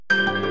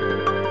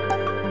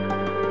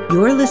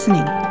You're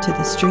listening to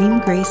the Stream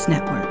Grace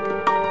Network.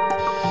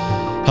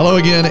 Hello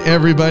again,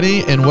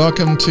 everybody, and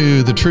welcome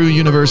to the True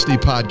University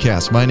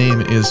Podcast. My name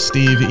is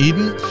Steve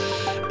Eden,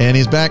 and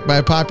he's back by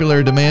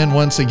popular demand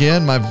once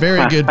again. My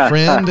very good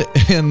friend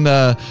in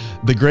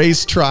the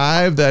Grace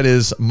Tribe, that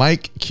is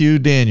Mike Q.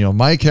 Daniel.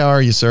 Mike, how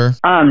are you, sir?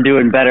 I'm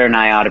doing better than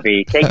I ought to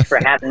be. Thanks for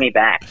having me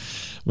back.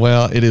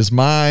 Well, it is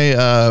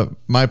my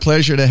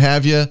pleasure to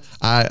have you.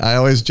 I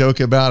always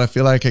joke about, I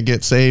feel like I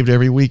get saved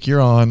every week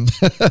you're on.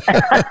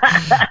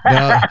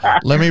 Now,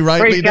 let me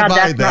rightly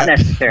divide that. Not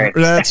necessary.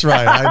 That's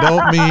right. I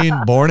don't mean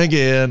born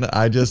again.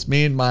 I just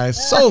mean my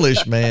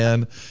soulish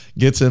man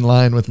gets in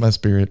line with my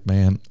spirit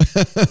man. So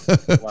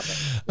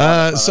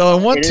I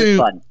want to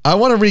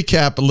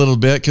recap a little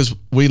bit, because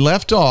we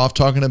left off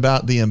talking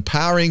about the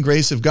empowering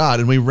grace of God,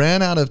 and we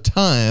ran out of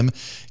time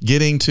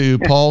getting to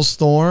Paul's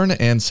thorn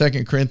and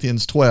 2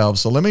 Corinthians 12.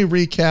 So let me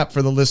recap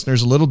for the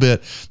listeners a little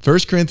bit. 1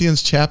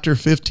 Corinthians chapter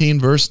 15,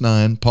 verse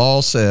 9,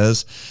 Paul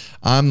says,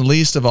 I'm the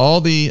least of all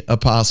the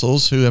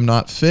apostles who am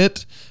not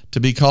fit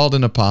to be called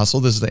an apostle.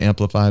 This is the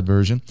Amplified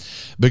Version.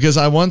 Because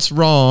I once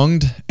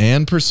wronged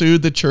and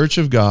pursued the church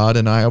of God,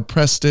 and I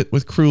oppressed it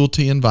with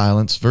cruelty and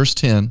violence. Verse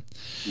 10,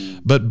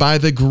 but by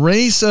the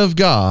grace of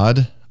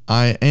God,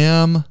 I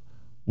am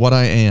what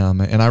I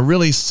am. And I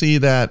really see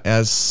that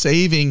as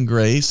saving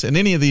grace. And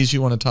any of these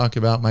you want to talk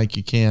about, Mike,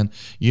 you can.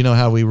 You know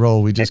how we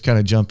roll. We just kind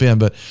of jump in.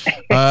 But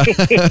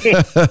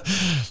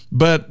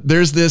but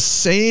there's this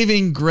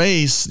saving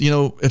grace. You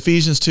know,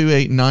 Ephesians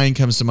 2:8-9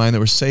 comes to mind, that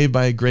we're saved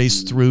by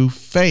grace through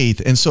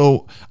faith. And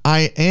so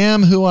I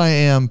am who I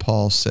am,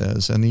 Paul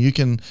says. And you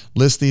can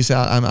list these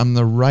out. I'm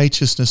the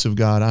righteousness of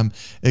God. I'm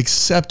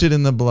accepted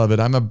in the beloved.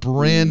 I'm a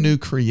brand new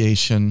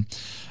creation.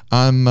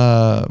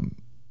 I'm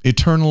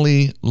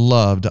eternally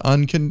loved,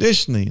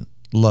 unconditionally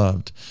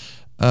loved.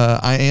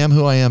 I am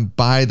who I am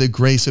by the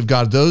grace of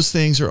God. Those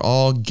things are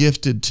all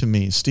gifted to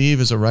me.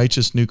 Steve is a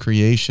righteous new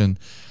creation,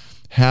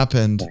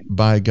 happened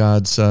by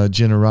God's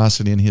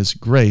generosity and his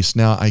grace.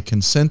 Now, I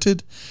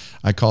consented.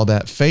 I call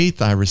that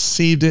faith. I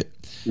received it.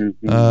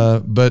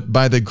 But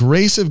by the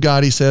grace of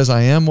God, he says,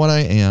 I am what I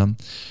am.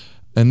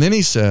 And then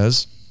he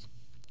says,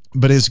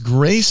 but his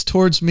grace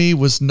towards me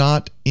was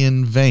not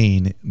in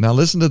vain. Now,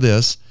 listen to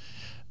this.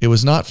 It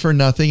was not for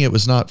nothing. It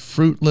was not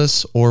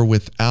fruitless or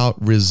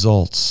without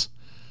results.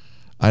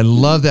 I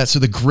love that. So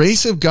the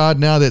grace of God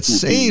now that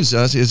saves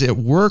us is at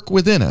work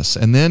within us.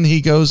 And then he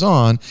goes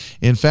on,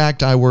 in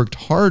fact, I worked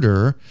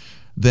harder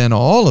than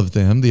all of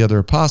them, the other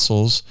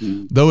apostles,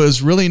 though it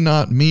was really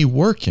not me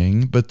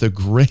working, but the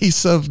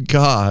grace of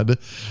God,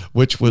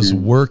 which was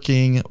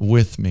working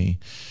with me.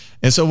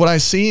 And so what I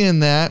see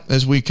in that,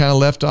 as we kind of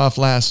left off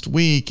last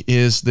week,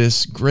 is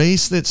this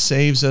grace that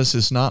saves us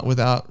is not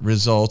without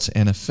results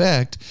and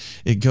effect.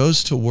 It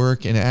goes to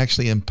work and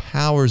actually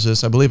empowers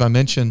us. I believe I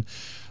mentioned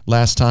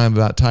last time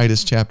about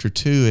Titus chapter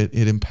 2.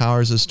 It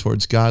empowers us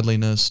towards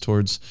godliness,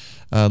 towards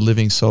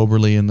living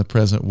soberly in the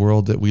present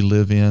world that we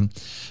live in.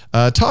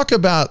 Talk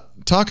about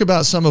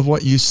some of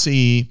what you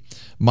see,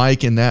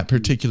 Mike, in that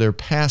particular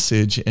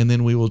passage, and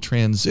then we will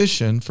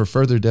transition for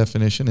further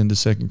definition into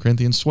 2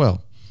 Corinthians 12.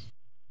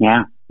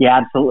 Yeah,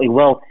 absolutely.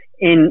 Well,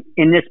 in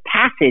this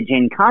passage,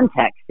 in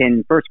context,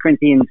 in 1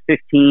 Corinthians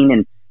 15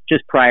 and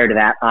just prior to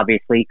that,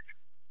 obviously,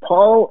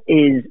 Paul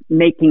is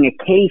making a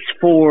case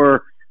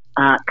for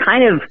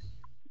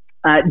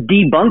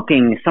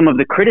debunking some of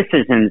the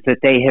criticisms that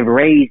they have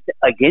raised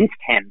against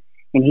him.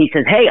 And he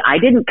says, hey, I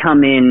didn't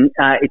come in,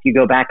 if you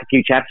go back a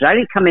few chapters, I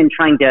didn't come in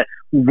trying to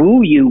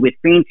woo you with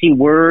fancy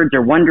words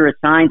or wondrous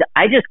signs.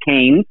 I just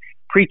came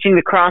preaching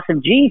the cross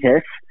of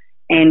Jesus,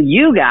 and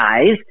you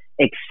guys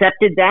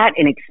accepted that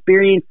and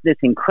experienced this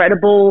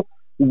incredible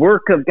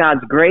work of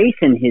God's grace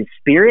and his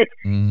spirit.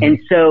 And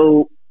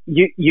so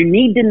you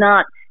need to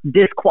not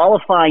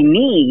disqualify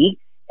me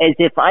as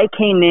if I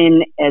came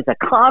in as a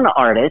con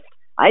artist.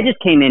 I just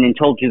came in and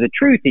told you the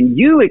truth, and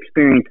you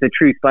experienced the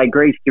truth by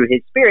grace through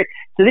his spirit.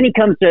 So then he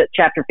comes to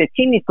chapter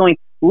 15. He's going,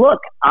 look,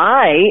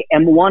 I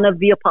am one of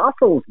the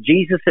apostles.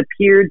 Jesus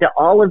appeared to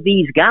all of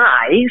these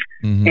guys,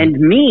 and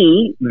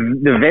me,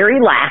 the very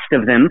last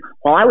of them,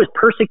 while I was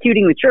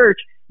persecuting the church,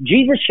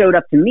 Jesus showed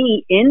up to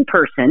me in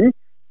person.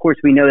 Of course,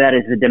 we know that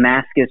as the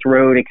Damascus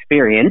Road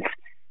experience.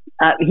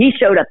 He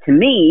showed up to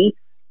me,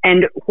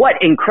 and what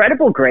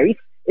incredible grace.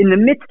 In the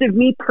midst of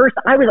me,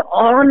 I was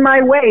on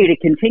my way to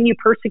continue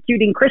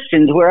persecuting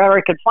Christians wherever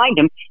I could find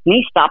them, and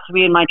he stopped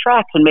me in my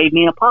tracks and made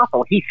me an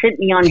apostle. He sent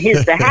me on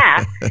his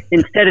behalf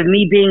instead of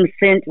me being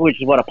sent,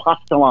 which is what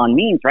apostolon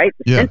means, right?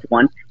 The sent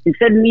one.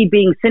 Instead of me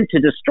being sent to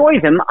destroy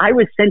them, I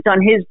was sent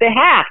on his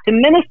behalf to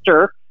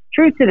minister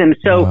truth to them.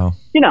 So,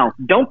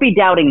 don't be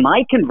doubting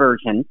my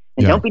conversion,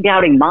 and don't be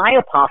doubting my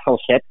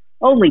apostleship.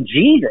 Only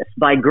Jesus,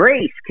 by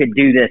grace, could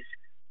do this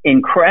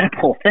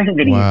incredible thing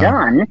that he's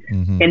done.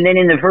 And then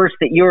in the verse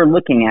that you're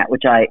looking at,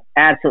 which I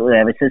absolutely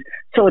love, it says,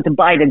 so it's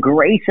by the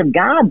grace of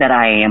God that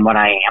I am what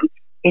I am,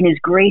 and his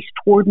grace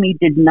toward me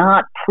did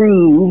not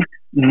prove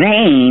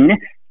vain.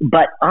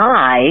 but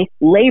I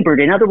labored.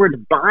 In other words,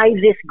 by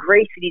this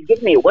grace that he's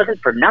given me, it wasn't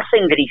for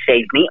nothing that he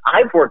saved me.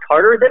 I've worked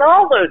harder than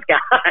all those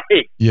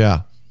guys.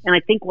 Yeah. And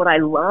I think what I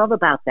love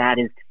about that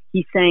is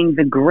he's saying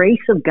the grace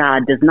of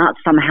God does not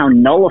somehow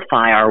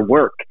nullify our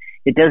work.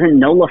 It doesn't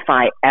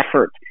nullify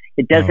effort.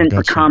 It doesn't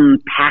become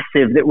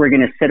passive, that we're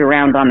going to sit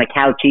around on the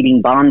couch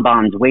eating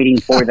bonbons waiting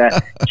for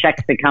the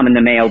checks to come in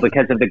the mail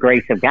because of the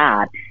grace of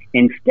God.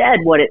 Instead,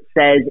 what it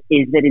says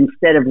is that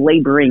instead of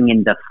laboring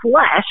in the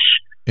flesh,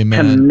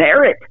 Amen, to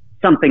merit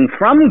something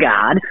from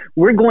God,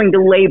 we're going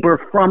to labor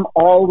from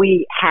all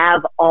we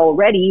have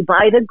already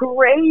by the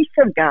grace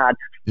of God.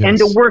 Yes. And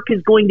the work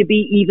is going to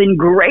be even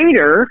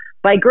greater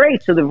by grace.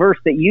 So the verse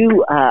that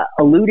you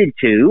alluded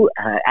to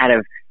out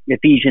of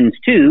Ephesians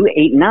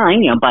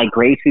 2:8-9, by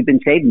grace we've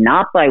been saved,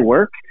 not by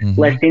works,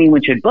 lest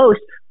anyone should boast.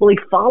 Well, he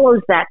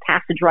follows that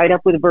passage right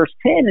up with verse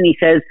 10, and he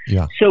says,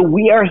 so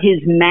we are his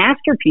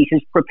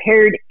masterpieces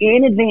prepared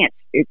in advance.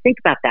 Think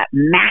about that,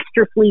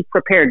 masterfully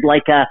prepared,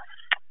 like a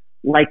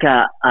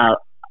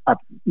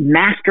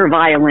master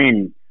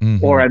violin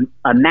or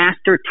a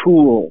master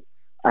tool,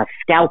 a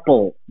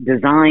scalpel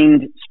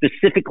designed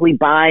specifically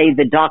by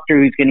the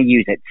doctor who's going to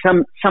use it,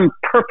 some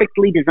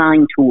perfectly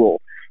designed tool.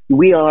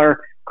 We are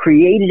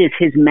created as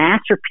his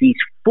masterpiece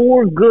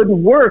for good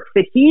work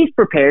that he's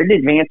prepared in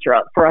advance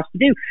for us to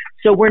do.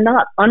 So we're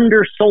not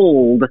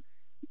undersold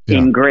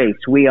in grace.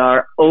 We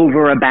are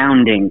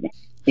overabounding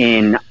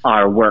in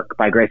our work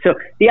by grace. So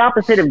the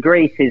opposite of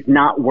grace is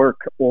not work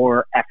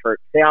or effort.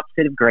 The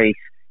opposite of grace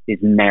is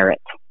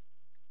merit.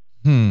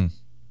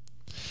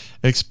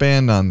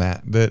 Expand on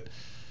that.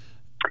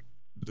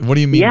 What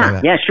do you mean by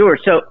that? Yeah, sure.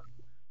 So,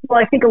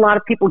 I think a lot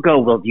of people go,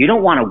 well, you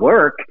don't want to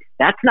work.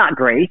 That's not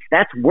grace.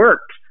 That's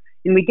works.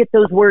 And we get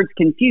those words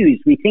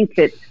confused. We think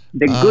that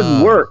the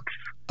good works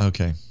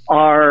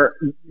are,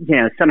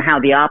 somehow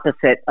the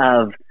opposite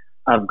of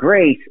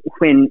grace.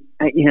 When,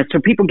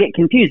 so people get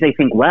confused. They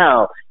think,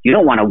 well, you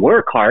don't want to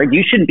work hard.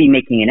 You shouldn't be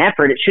making an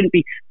effort. It shouldn't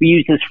be, we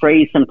use this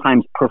phrase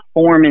sometimes,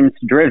 performance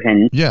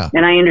driven. Yeah.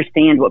 And I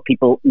understand what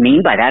people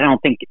mean by that. I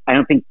don't think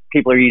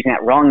people are using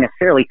that wrong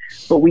necessarily,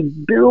 but we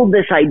build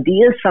this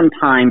idea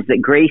sometimes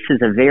that grace is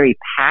a very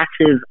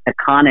passive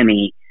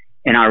economy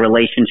in our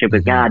relationship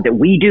with God, that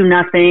we do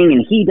nothing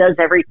and he does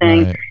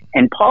everything. Right.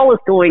 And Paul is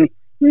going,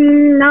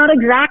 not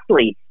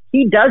exactly.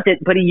 He does it,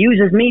 but he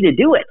uses me to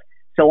do it.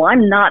 So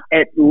I'm not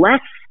at less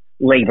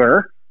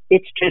labor.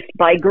 It's just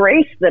by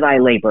grace that I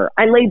labor.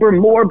 I labor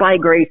more by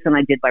grace than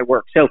I did by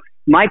work. So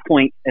my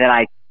point that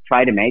I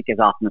try to make as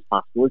often as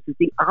possible is that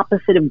the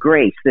opposite of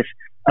grace, this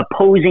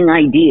opposing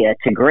idea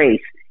to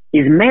grace,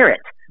 is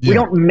merit. We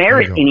don't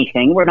merit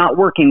anything. We're not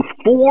working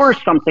for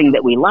something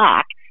that we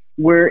lack.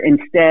 We're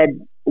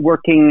instead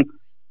working,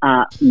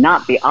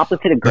 not the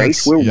opposite of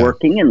grace. We're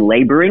working and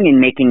laboring and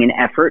making an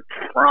effort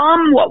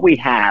from what we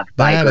have.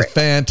 That is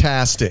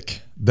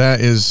fantastic.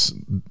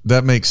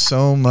 That makes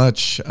so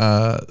much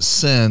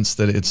sense,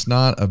 that it's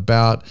not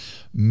about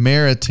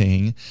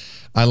meriting.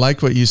 I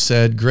like what you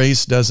said.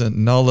 Grace doesn't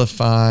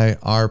nullify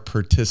our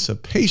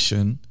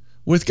participation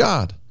with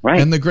God. Right.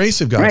 And the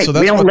grace of God. Right. So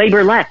that's we don't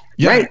labor less.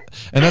 Yeah. Right.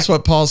 And that's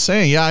what Paul's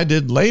saying. Yeah, I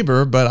did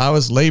labor, but I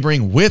was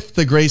laboring with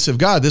the grace of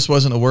God. This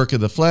wasn't a work of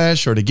the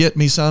flesh or to get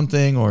me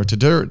something or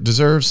to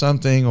deserve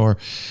something or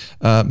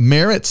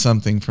merit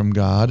something from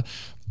God.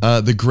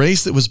 The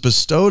grace that was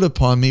bestowed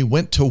upon me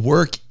went to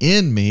work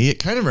in me. It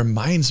kind of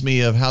reminds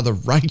me of how the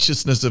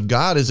righteousness of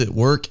God is at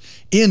work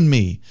in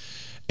me.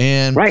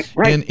 And right.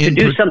 To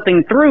do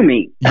something through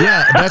me.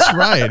 Yeah, that's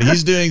right.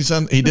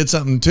 He did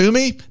something to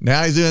me.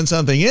 Now he's doing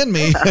something in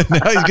me.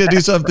 Now he's going to do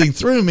something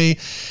through me.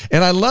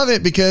 And I love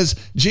it because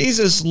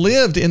Jesus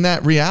lived in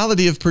that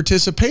reality of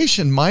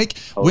participation, Mike.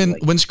 Totally.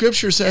 When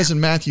Scripture says in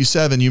Matthew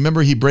 7, you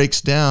remember he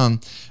breaks down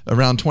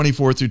around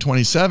 24 through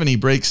 27, he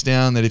breaks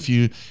down that if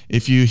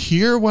you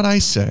hear what I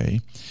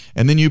say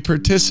and then you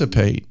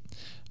participate,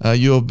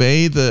 you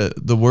obey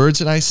the words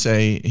that I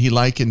say. He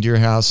likened your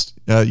house,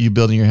 you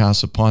building your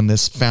house upon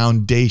this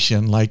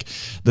foundation, like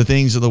the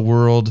things of the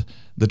world,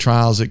 the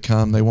trials that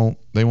come, they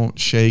won't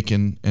shake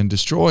and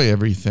destroy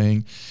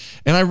everything.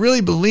 And I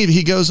really believe,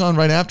 he goes on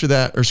right after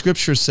that, or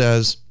Scripture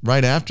says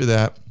right after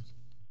that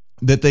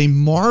they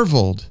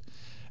marveled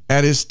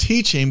at his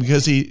teaching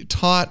because he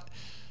taught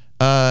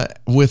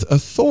with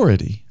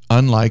authority,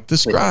 unlike the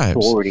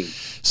scribes. Authority.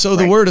 So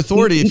the word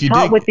authority, he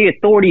taught with the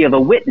authority of a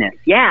witness.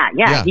 Yeah.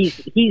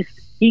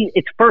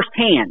 It's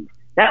firsthand.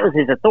 That was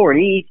his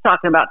authority. He's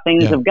talking about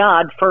things of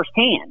God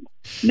firsthand.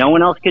 No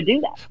one else could do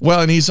that.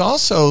 Well, and he's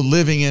also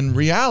living in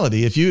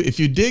reality. If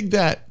you dig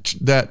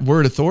that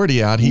word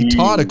authority out, he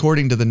taught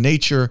according to the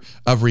nature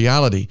of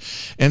reality.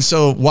 And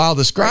so while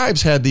the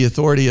scribes had the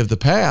authority of the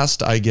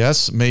past, I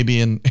guess,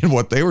 maybe in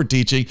what they were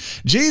teaching,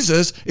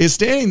 Jesus is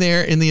standing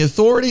there in the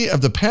authority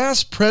of the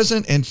past,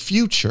 present, and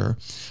future.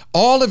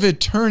 All of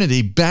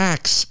eternity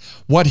backs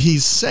what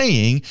he's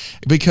saying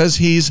because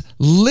he's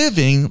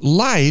living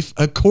life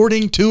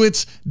according to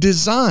its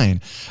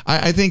design.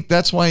 I think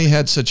that's why he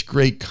had such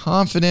great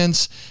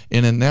confidence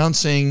in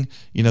announcing,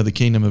 the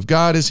kingdom of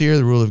God is here,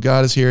 the rule of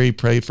God is here. He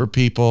prayed for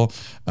people.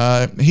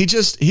 He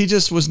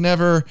just was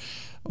never,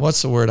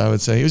 what's the word I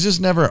would say? He was just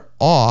never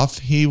off.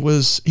 He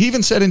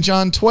even said in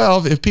John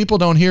 12, if people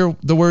don't hear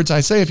the words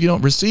I say, if you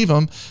don't receive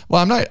them,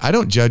 well, I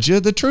don't judge you.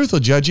 The truth will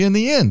judge you in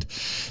the end,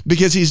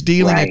 because he's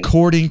dealing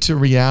according to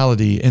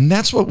reality. And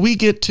that's what we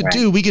get to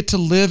do. We get to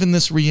live in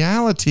this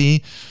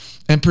reality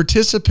and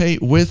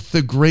participate with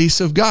the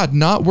grace of God,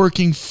 not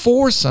working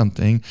for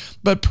something,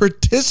 but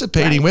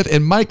participating with.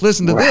 And Mike,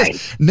 listen to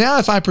this. Now,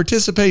 if I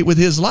participate with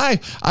his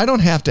life, I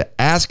don't have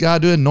to ask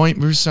God to anoint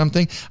me for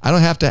something. I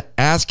don't have to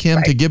ask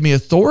him to give me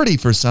authority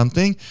for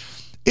something.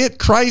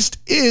 Christ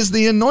is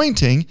the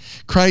anointing.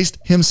 Christ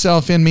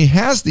himself in me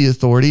has the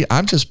authority.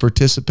 I'm just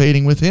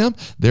participating with him.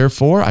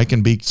 Therefore, I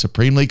can be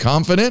supremely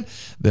confident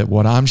that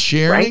what I'm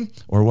sharing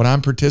or what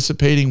I'm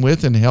participating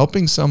with and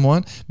helping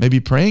someone, maybe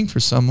praying for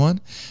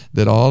someone,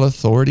 that all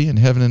authority in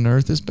heaven and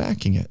earth is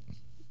backing it.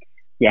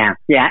 Yeah.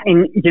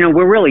 And,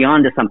 we're really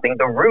on to something.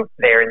 The root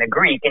there in the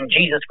Greek, and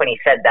Jesus, when he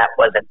said that,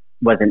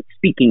 wasn't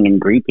speaking in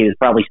Greek. He was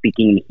probably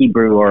speaking in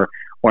Hebrew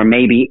or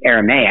maybe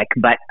Aramaic,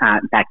 but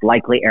in fact,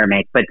 likely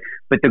Aramaic. But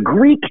the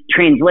Greek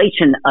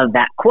translation of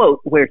that quote,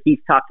 where he's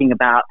talking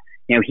about,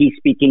 he's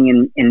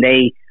speaking and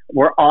they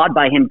were awed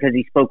by him because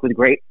he spoke with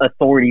great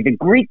authority. The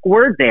Greek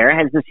word there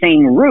has the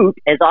same root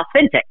as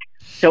authentic.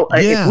 So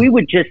if we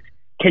would just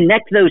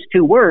connect those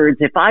two words,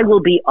 if I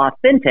will be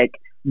authentic,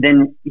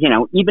 then,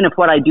 even if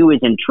what I do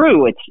isn't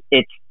true,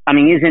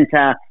 isn't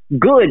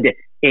good,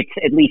 it's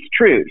at least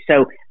true.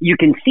 So you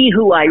can see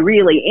who I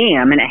really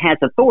am, and it has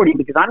authority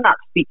because I'm not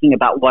speaking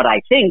about what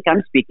I think.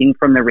 I'm speaking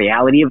from the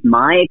reality of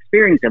my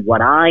experience, of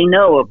what I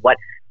know, of what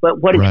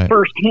is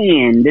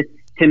firsthand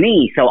to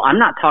me. So I'm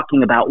not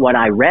talking about what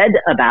I read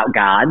about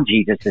God,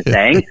 Jesus is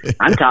saying.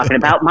 I'm talking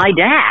about my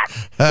dad,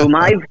 whom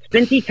I've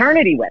spent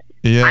eternity with.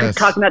 Yes. I'm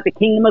talking about the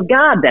kingdom of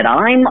God that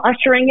I'm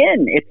ushering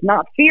in. It's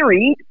not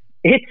theory.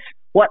 It's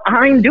what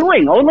I'm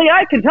doing. Only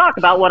I can talk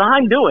about what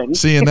I'm doing.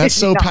 See, and that's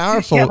so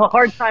powerful. You have a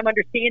hard time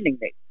understanding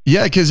me.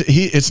 Yeah, because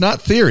it's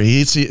not theory.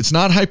 It's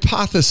not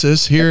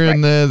hypothesis here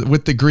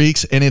with the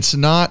Greeks, and it's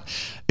not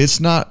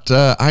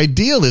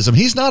idealism.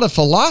 He's not a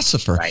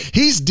philosopher.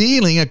 He's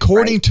dealing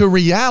according to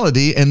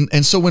reality,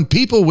 and so when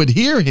people would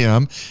hear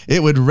him,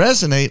 it would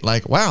resonate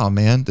like, wow,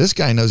 man, this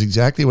guy knows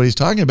exactly what he's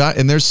talking about,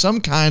 and there's some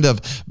kind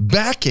of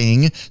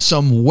backing,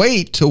 some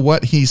weight to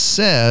what he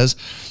says.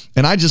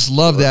 And I just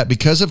love that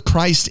because of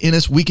Christ in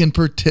us, we can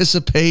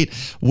participate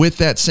with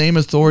that same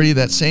authority,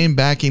 that same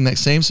backing, that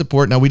same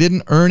support. Now, we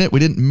didn't earn it. We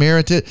didn't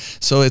merit it.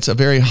 So it's a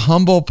very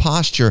humble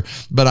posture.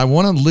 But I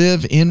want to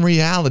live in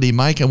reality,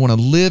 Mike. I want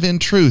to live in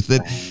truth,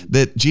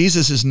 that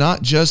Jesus is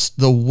not just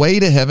the way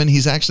to heaven.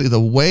 He's actually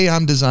the way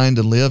I'm designed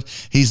to live.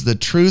 He's the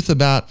truth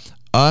about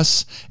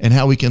us and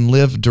how we can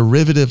live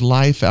derivative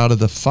life out of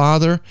the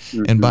Father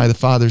and by the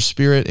Father's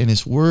Spirit and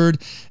his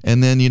word.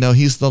 And then,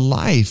 he's the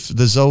life,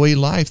 the Zoe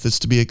life that's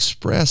to be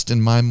expressed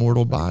in my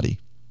mortal body.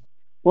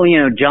 Well,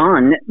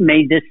 John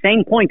made this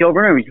same point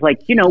over and over. He's like,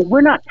 we're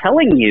not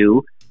telling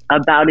you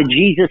about a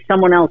Jesus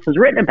someone else has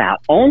written about.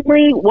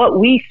 Only what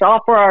we saw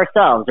for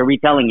ourselves are we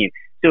telling you.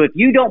 So if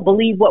you don't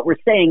believe what we're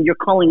saying, you're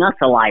calling us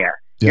a liar.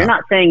 Yeah. You're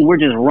not saying we're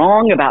just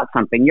wrong about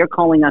something. You're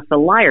calling us a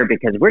liar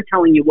because we're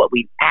telling you what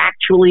we've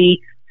actually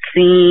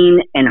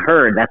seen and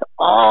heard. That's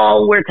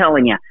all we're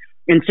telling you.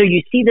 And so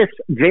you see this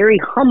very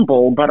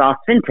humble but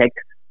authentic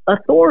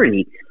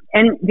authority.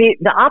 And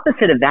the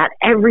opposite of that,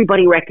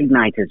 everybody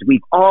recognizes.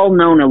 We've all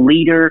known a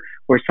leader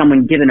or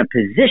someone given a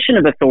position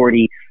of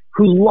authority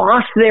who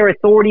lost their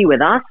authority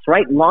with us,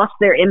 right? Lost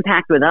their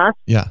impact with us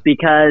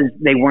because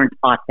they weren't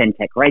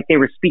authentic, right? They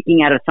were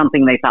speaking out of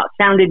something they thought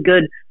sounded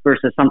good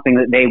versus something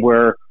that they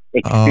were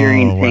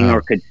experiencing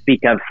or could speak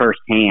of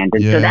firsthand.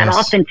 And so that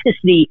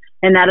authenticity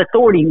and that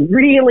authority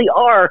really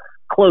are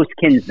close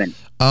kinsmen.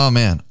 Oh,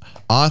 man.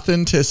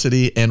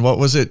 Authenticity and what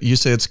was it? You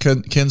said it's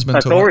kinsman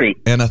authority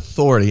and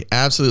authority.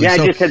 Absolutely. Yeah,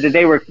 I just said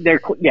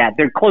that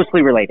they're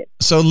closely related.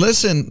 So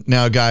listen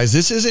now, guys,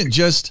 this isn't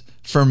just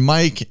for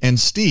Mike and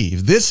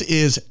Steve. This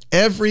is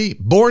every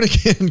born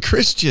again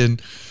Christian.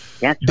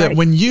 That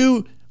when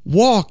you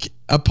walk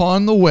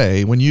upon the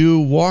way, when you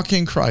walk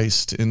in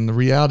Christ, in the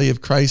reality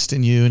of Christ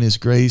in you and his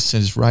grace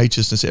and his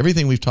righteousness,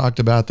 everything we've talked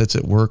about that's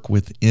at work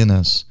within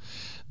us,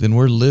 then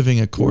we're living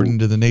according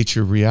to the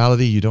nature of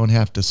reality. You don't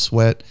have to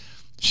sweat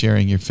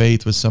sharing your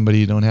faith with somebody.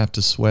 You don't have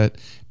to sweat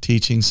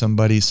teaching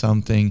somebody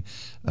something.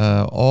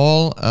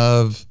 All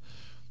of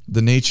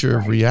the nature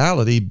of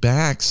reality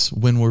backs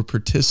when we're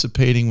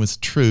participating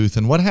with truth.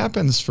 And what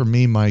happens for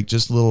me, Mike,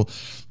 just a little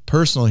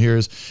personal here,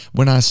 is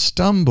when I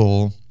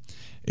stumble,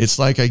 it's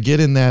like I get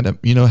in that,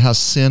 how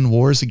sin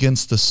wars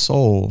against the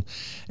soul.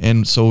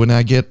 And so when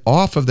I get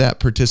off of that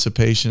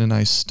participation and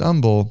I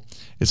stumble,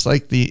 it's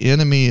like the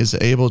enemy is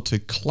able to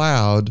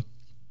cloud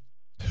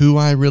who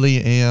I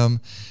really am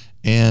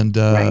and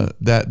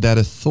that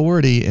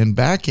authority and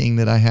backing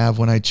that I have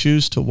when I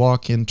choose to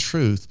walk in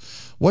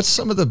truth. What's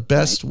some of the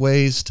best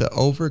ways to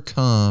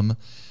overcome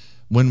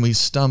when we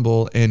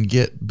stumble and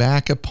get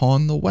back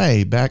upon the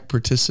way, back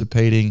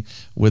participating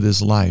with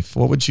his life?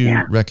 What would you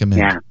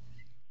recommend?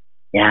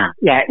 Yeah.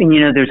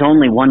 And there's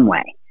only one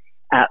way.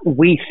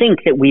 We think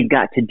that we've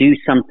got to do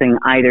something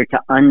either to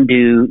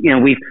undo,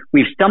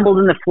 we've stumbled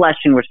in the flesh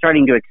and we're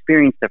starting to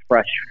experience the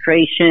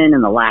frustration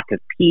and the lack of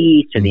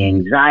peace or the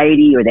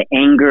anxiety or the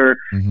anger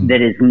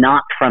that is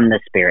not from the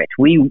Spirit.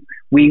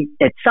 We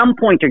at some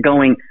point are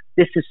going,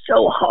 this is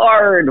so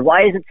hard.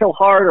 Why is it so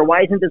hard? Or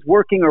why isn't this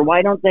working? Or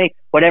why don't they,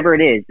 whatever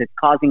it is that's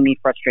causing me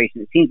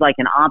frustration. It seems like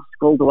an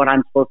obstacle to what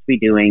I'm supposed to be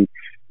doing.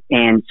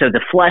 And so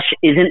the flesh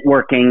isn't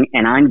working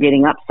and I'm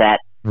getting upset.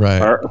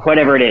 Right. Or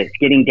whatever it is,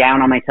 getting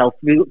down on myself,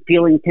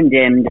 feeling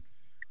condemned.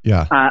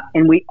 Yeah.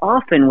 And we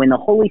often, when the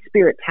Holy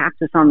Spirit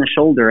taps us on the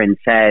shoulder and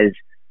says,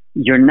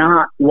 you're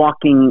not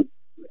walking,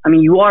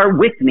 you are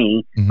with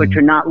me, but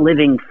you're not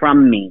living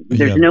from me.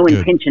 There's no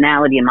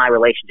intentionality in my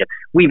relationship.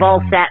 We've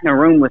all sat in a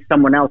room with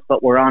someone else,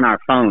 but we're on our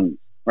phones,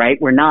 right?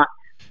 We're not,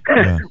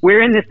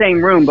 we're in the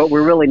same room, but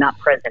we're really not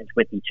present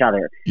with each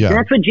other. Yeah. And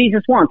that's what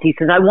Jesus wants. He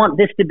says, I want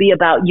this to be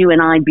about you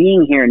and I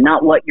being here,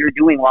 not what you're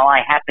doing while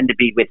I happen to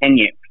be within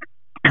you.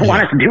 I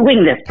want us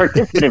doing this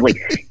participatively.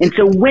 And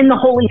so when the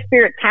Holy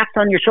Spirit taps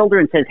on your shoulder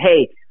and says,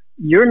 hey,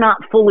 you're not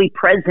fully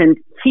present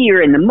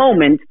here in the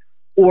moment,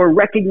 or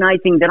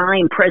recognizing that I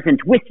am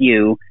present with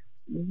you,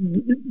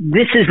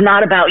 this is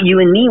not about you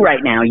and me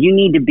right now. You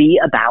need to be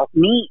about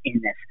me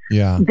in this.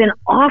 Yeah. Then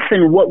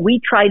often what we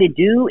try to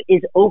do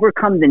is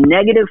overcome the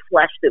negative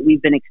flesh that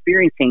we've been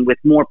experiencing with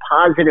more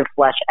positive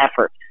flesh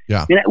effort.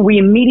 Yeah. And we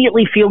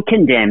immediately feel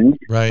condemned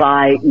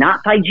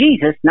not by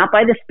Jesus, not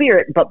by the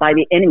Spirit, but by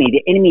the enemy.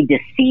 The enemy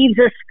deceives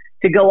us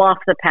to go off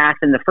the path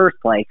in the first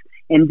place,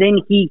 and then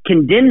he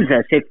condemns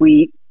us if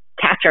we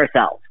catch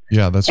ourselves.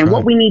 Yeah, that's and right.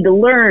 what we need to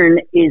learn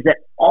is that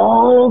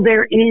all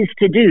there is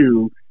to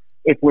do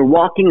if we're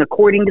walking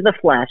according to the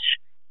flesh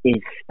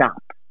is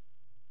stop.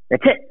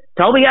 That's it.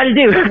 That's all we got to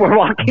do if we're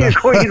walking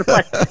according to the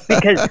flesh,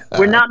 because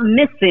we're not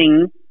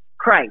missing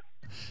Christ.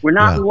 We're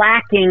not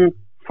lacking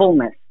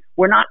fullness.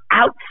 We're not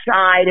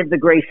outside of the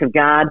grace of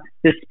God.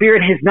 The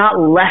Spirit has not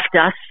left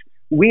us.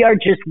 We are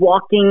just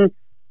walking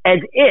as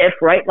if,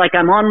 right, like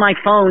I'm on my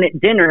phone at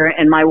dinner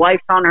and my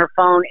wife's on her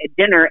phone at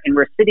dinner and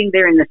we're sitting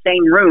there in the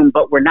same room,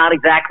 but we're not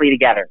exactly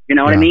together. You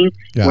know what I mean?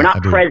 Yeah, we're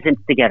not present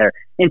together.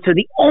 And so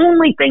the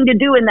only thing to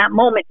do in that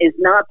moment is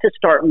not to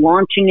start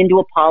launching into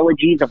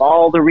apologies of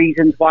all the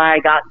reasons why I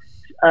got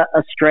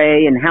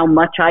astray and how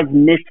much I've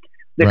missed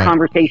the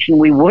conversation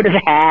we would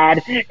have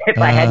had if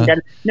I hadn't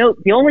done. No,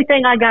 the only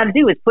thing I got to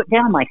do is put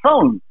down my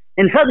phone,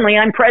 and suddenly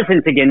I'm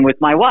present again with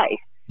my wife.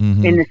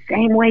 In the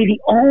same way, the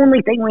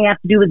only thing we have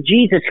to do with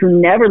Jesus,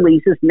 who never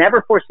leaves us,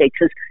 never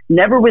forsakes us,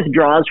 never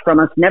withdraws from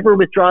us, never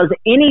withdraws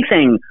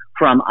anything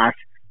from us,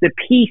 the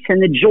peace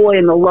and the joy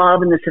and the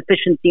love and the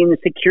sufficiency and the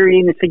security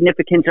and the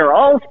significance are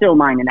all still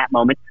mine in that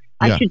moment.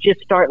 I should just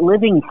start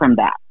living from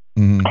that.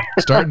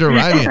 Start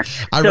deriving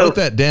it. I wrote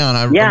that down.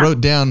 I wrote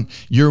down,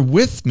 you're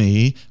with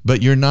me,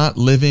 but you're not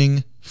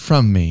living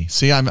from me.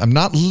 See, I'm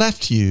not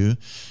left you.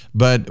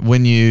 But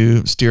when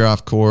you steer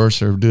off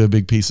course or do a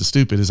big piece of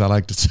stupid, as I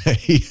like to say,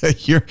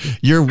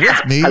 you're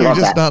with me. You're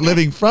just not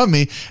living from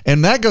me.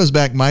 And that goes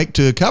back, Mike,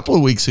 to a couple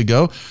of weeks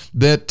ago,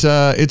 that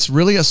it's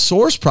really a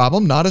source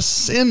problem, not a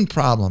sin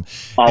problem.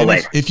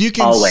 Always. And if you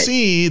can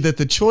see that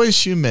the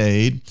choice you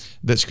made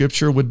that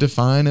Scripture would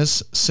define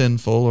as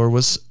sinful or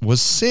was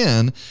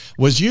sin,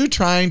 was you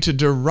trying to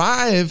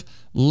derive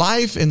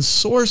life and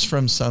source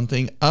from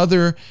something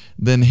other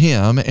than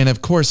Him. And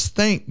of course,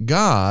 thank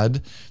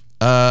God,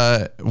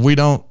 we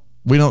don't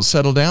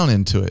settle down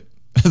into it.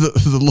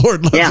 The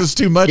Lord loves us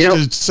too much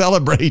to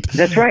celebrate.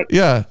 That's right.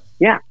 Yeah.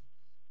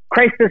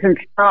 Christ doesn't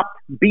stop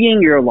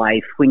being your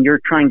life when you're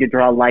trying to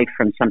draw life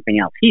from something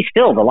else. He's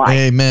still the life.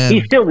 Amen.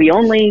 He's still the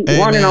only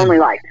one and only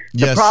life.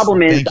 The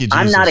problem is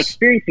I'm not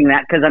experiencing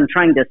that because I'm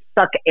trying to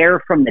suck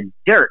air from the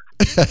dirt.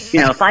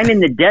 If I'm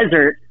in the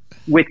desert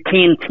with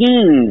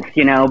canteens,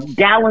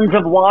 gallons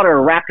of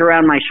water wrapped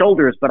around my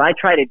shoulders, but I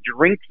try to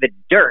drink the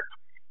dirt,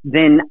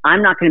 then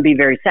I'm not going to be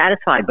very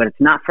satisfied. But it's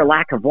not for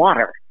lack of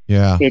water.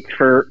 Yeah. It's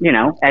for,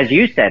 as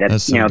you said,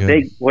 That's so good.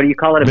 big, what do you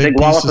call it? A big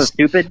wallop of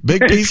stupid?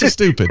 Big piece of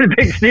stupid.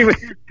 Big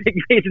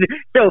piece of.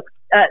 So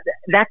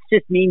that's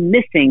just me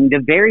missing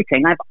the very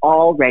thing I've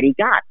already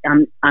got.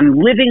 I'm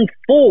living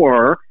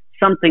for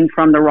something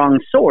from the wrong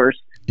source.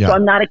 Yeah. So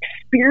I'm not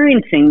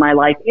experiencing my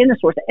life in the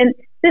source. And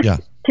this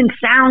can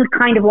sound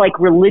kind of like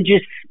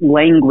religious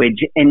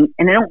language, and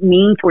I don't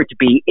mean for it to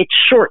be. It's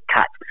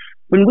shortcut.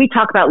 When we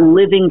talk about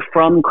living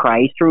from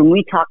Christ, or when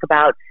we talk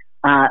about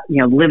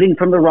living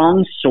from the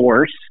wrong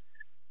source,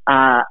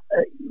 that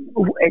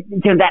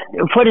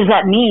what does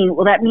that mean?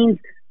 Well, that means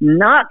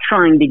not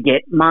trying to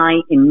get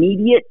my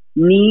immediate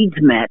needs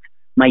met,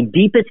 my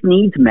deepest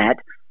needs met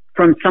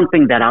from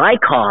something that I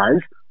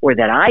cause or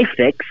that I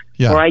fix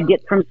or I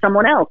get from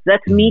someone else.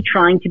 That's me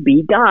trying to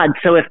be God.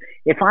 So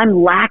If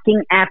I'm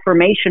lacking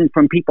affirmation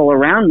from people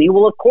around me,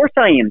 well, of course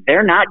I am.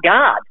 They're not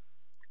God.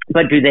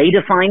 But do they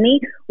define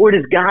me, or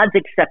does God's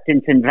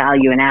acceptance and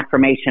value and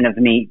affirmation of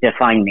me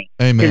define me?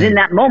 Because in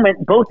that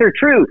moment, both are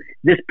true.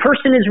 This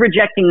person is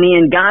rejecting me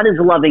and God is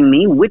loving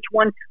me. Which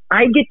one?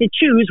 I get to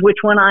choose which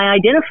one I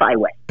identify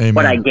with. Amen.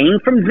 What I gain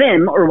from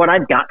them or what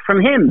I've got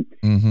from him.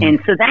 Mm-hmm. And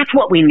so that's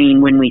what we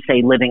mean when we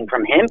say living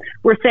from him.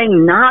 We're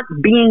saying not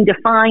being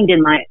defined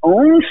in my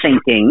own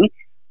thinking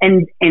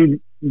and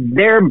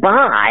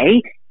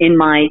thereby in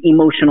my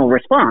emotional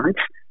response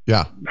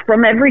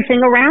from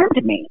everything around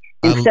me.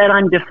 Instead,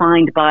 I'm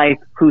defined by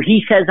who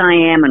he says I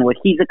am and what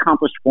he's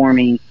accomplished for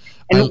me.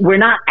 And we're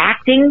not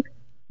acting,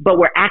 but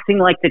we're acting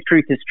like the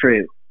truth is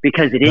true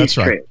because it is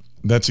true.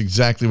 That's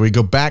exactly where we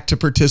go back to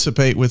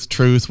participate with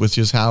truth, which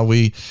is how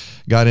we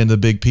got into the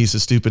big piece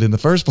of stupid in the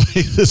first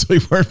place, is we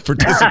weren't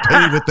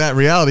participating with that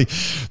reality.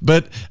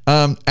 But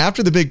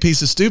after the big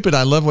piece of stupid,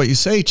 I love what you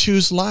say,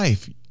 choose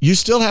life. You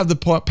still have the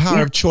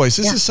power of choice.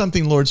 This is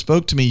something Lord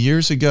spoke to me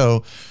years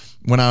ago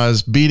when I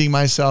was beating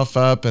myself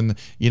up and,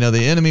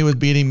 the enemy was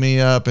beating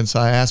me up. And so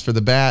I asked for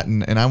the bat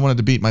and I wanted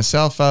to beat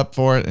myself up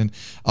for it and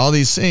all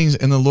these things.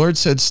 And the Lord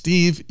said,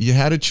 Steve, you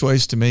had a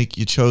choice to make.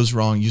 You chose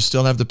wrong. You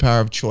still have the power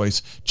of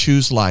choice.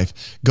 Choose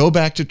life. Go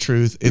back to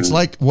truth. It's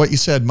like what you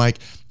said, Mike.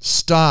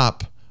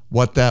 Stop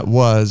what that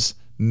was.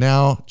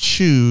 Now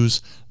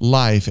choose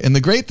life. And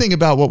the great thing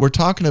about what we're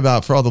talking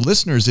about for all the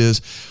listeners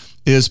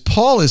is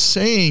Paul is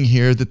saying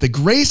here that the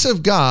grace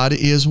of God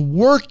is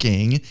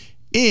working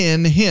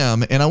in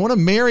him. And I want to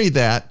marry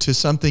that to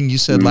something you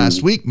said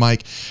last week,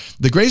 Mike.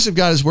 The grace of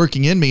God is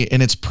working in me,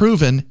 and it's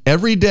proven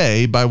every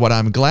day by what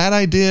I'm glad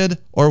I did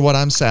or what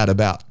I'm sad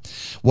about,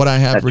 what I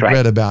have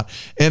regret about.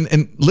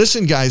 And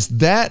listen, guys,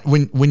 that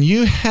when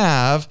you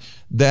have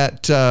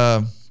that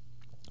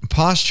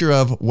posture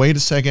of, wait a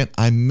second,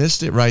 I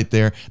missed it right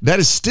there. That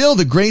is still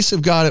the grace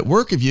of God at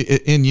work in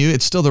you.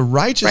 It's still the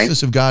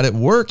righteousness of God at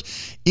work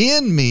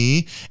in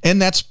me,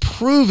 and that's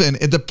proven.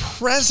 The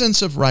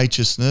presence of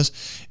righteousness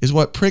is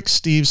what pricks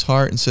Steve's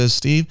heart and says,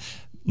 Steve,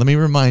 let me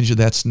remind you,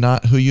 that's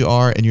not who you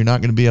are, and you're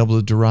not going to be able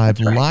to derive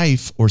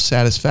life or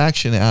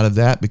satisfaction out of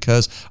that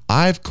because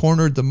I've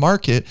cornered the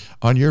market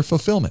on your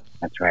fulfillment.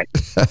 That's right.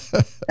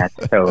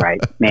 That's so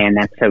right. Man,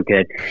 that's so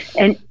good.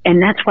 And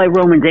that's why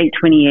Romans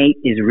 8:28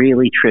 is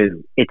really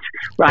true. It's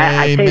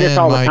I say this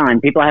all the time.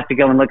 People have to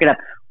go and look it up.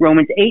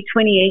 Romans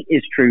 8:28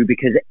 is true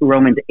because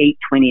Romans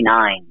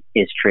 8:29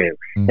 is true.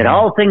 That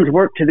all things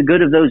work to the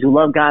good of those who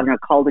love God and are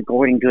called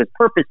according to his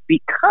purpose,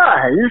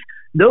 because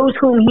those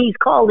whom he's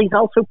called, he's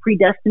also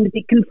predestined to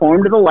be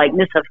conformed to the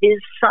likeness of his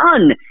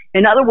Son.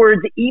 In other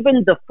words,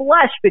 even the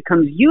flesh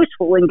becomes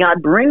useful in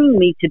God bringing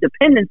me to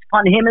dependence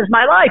upon him as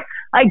my life.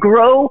 I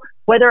grow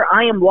whether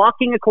I am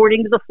walking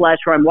according to the flesh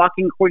or I'm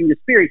walking according to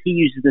the Spirit. He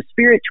uses the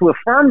Spirit to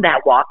affirm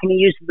that walk, and he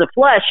uses the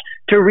flesh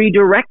to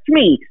redirect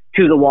me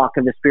to the walk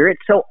of the Spirit.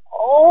 So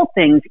all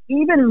things,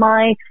 even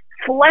my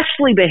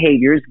fleshly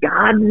behaviors,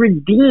 God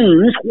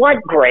redeems.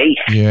 What grace?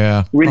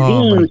 Yeah.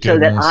 Redeems so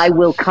that I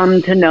will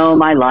come to know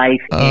my life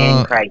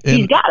in Christ.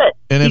 He's got it.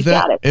 And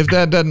if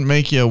that doesn't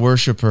make you a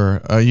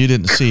worshiper, you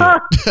didn't see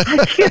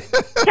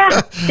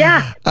it.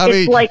 Yeah.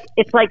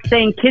 It's like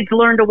saying kids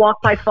learn to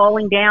walk by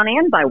falling down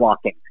and by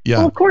walking. Yeah.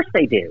 Well, of course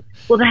they do.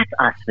 Well, that's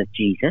us with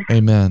Jesus.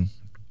 Amen.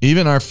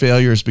 Even our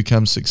failures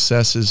become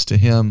successes to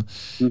him,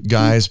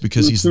 guys,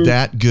 because he's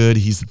that good.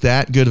 He's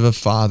that good of a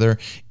father.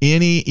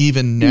 Any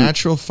even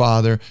natural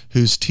father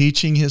who's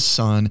teaching his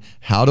son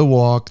how to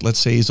walk, let's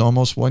say he's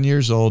almost 1 year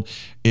old,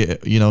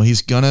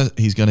 he's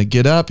gonna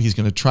get up, he's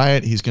gonna try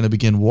it, he's gonna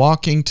begin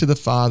walking to the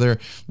father.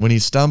 When he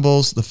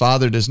stumbles, the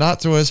father does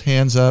not throw his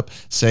hands up,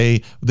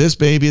 say, this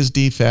baby is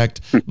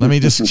defect, let me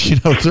just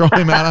throw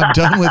him out, I'm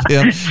done with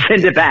him.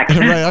 Send it back.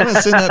 Right, I'm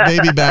gonna send that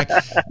baby back.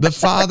 The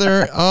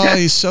father,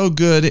 he's so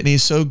good and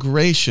he's so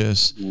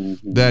gracious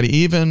that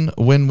even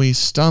when we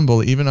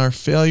stumble, even our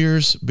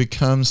failures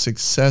become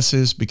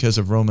successes because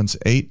of Romans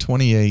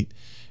 8:28.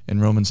 In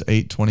Romans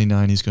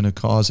 8:29, he's going to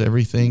cause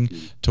everything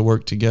to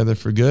work together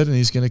for good, and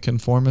he's going to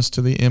conform us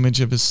to the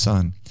image of his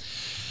Son.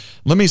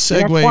 Let me segue.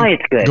 That's why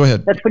it's good. Go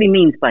ahead. That's what he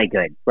means by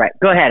good. Right.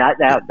 Go ahead.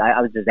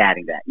 I was just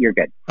adding that. You're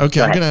good.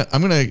 Okay.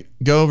 I'm gonna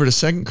go over to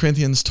 2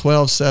 Corinthians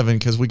 12:7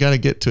 because we got to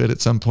get to it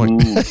at some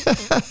point.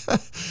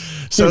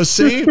 So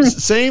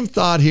same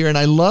thought here, and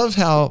I love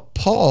how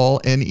Paul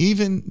and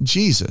even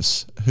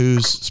Jesus,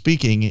 who's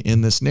speaking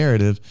in this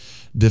narrative,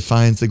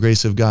 defines the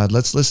grace of God.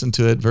 Let's listen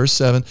to it. Verse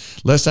 7,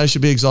 lest I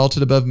should be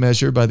exalted above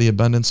measure by the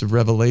abundance of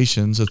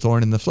revelations, a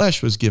thorn in the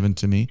flesh was given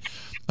to me,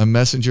 a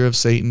messenger of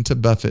Satan to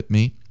buffet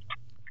me,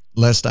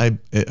 lest I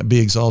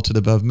be exalted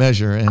above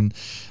measure. And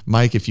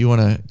Mike, if you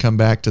want to come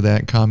back to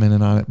that and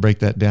comment on it, break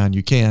that down,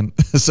 you can,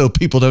 so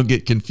people don't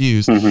get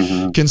confused.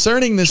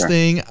 Concerning this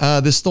thing,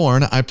 this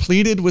thorn, I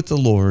pleaded with the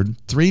Lord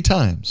 3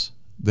 times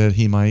that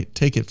he might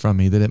take it from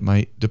me, that it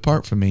might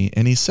depart from me.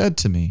 And he said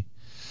to me,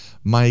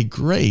 my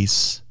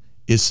grace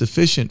is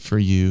sufficient for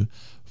you,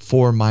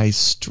 for my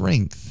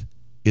strength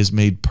is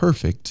made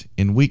perfect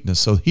in weakness.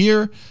 So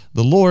here,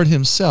 the Lord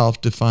himself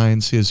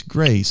defines his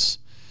grace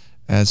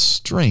as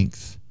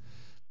strength.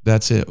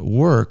 that's at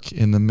work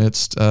in the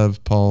midst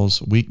of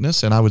Paul's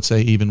weakness, and I would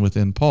say even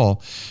within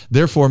Paul.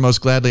 Therefore, most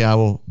gladly I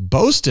will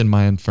boast in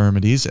my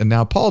infirmities, and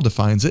now Paul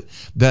defines it,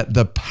 that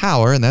the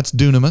power, and that's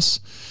dunamis,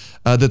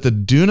 that the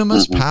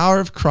dunamis power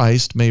of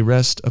Christ may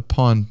rest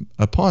upon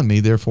me.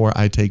 Therefore,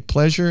 I take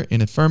pleasure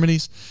in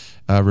infirmities,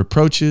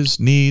 reproaches,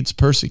 needs,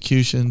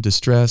 persecution,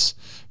 distress,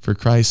 for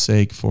Christ's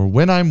sake. For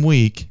when I'm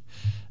weak,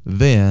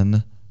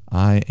 then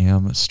I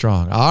am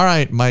strong. All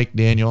right, Mike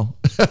Daniel.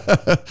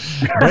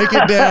 Break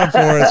it down for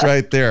us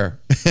right there.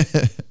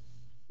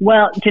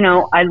 Well,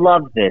 I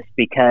love this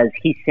because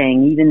he's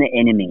saying even the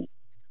enemy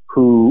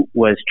who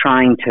was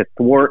trying to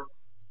thwart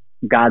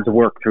God's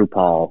work through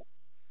Paul,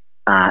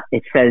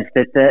 it says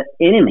that the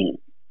enemy,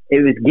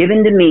 it was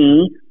given to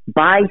me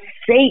by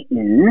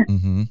Satan.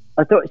 Mm-hmm.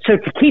 So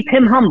to keep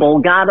him humble,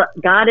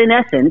 God in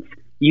essence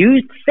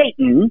used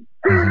Satan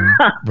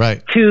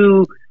right.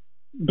 to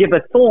give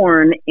a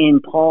thorn in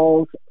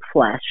Paul's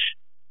flesh,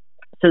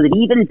 so that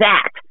even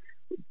that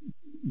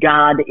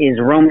God is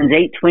Romans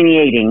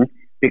 8:28ing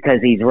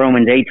because he's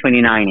Romans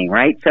 8:29ing,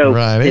 right? So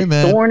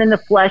this thorn in the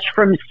flesh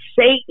from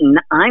Satan,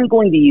 I'm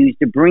going to use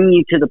to bring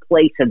you to the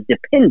place of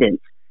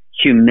dependence,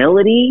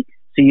 humility,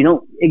 so you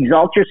don't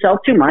exalt yourself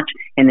too much.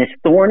 And this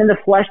thorn in the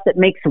flesh that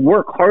makes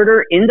work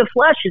harder in the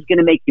flesh is going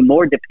to make you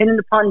more dependent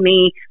upon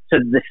me, so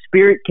that the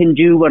Spirit can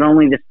do what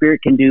only the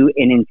Spirit can do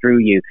in and through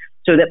you.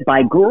 So that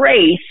by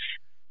grace,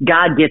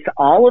 God gets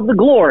all of the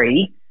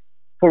glory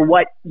for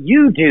what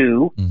you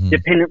do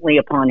dependently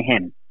upon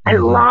him. I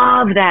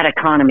love that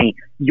economy.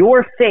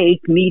 Your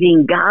faith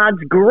meeting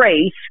God's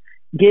grace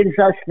gives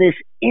us this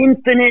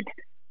infinite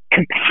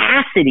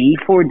capacity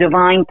for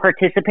divine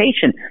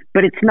participation.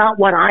 But it's not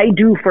what I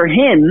do for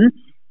him.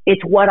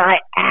 It's what I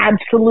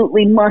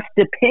absolutely must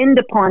depend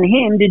upon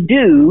him to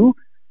do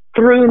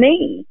through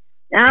me.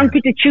 And I don't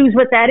get to choose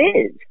what that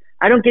is.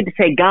 I don't get to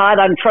say, God,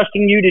 I'm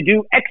trusting you to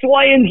do X,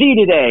 Y, and Z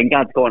today. And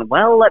God's going,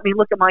 well, let me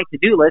look at my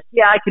to-do list.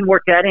 Yeah, I can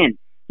work that in.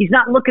 He's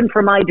not looking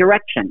for my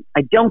direction.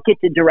 I don't get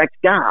to direct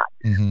God.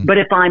 But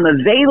if I'm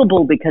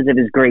available because of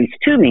his grace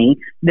to me,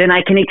 then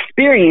I can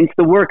experience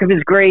the work of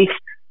his grace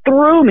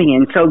through me.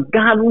 And so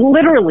God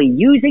literally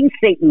using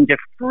Satan to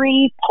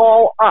free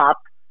Paul up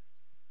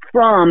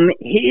from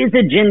his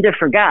agenda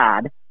for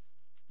God,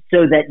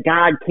 so that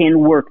God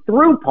can work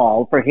through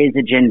Paul for his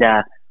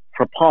agenda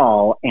for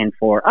Paul and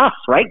for us,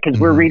 right? Because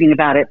we're reading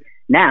about it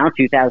now,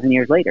 2,000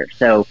 years later.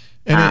 So,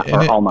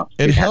 almost.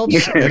 It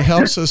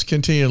helps us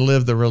continue to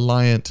live the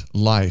reliant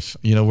life,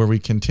 where we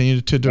continue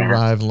to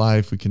derive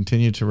life. We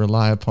continue to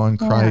rely upon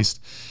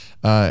Christ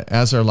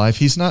as our life.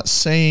 He's not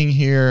saying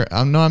here,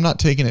 I'm not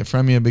taking it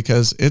from you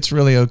because it's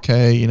really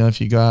okay,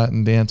 if you go out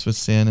and dance with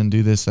sin and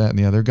do this, that, and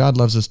the other. God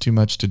loves us too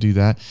much to do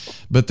that.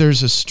 But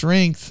there's a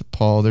strength,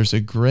 Paul, there's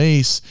a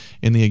grace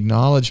in the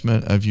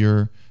acknowledgement of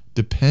your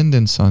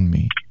dependence on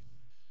me.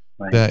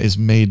 That is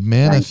made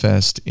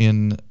manifest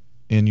in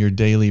your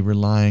daily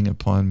relying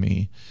upon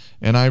me.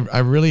 And I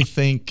really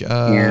think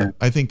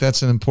I think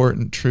that's an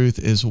important truth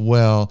as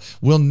well.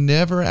 We'll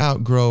never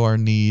outgrow our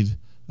need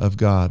of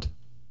God,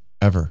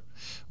 ever.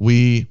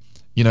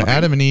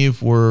 Adam and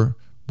Eve were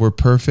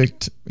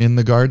perfect in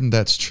the garden,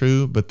 that's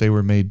true, but they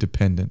were made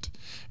dependent.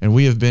 And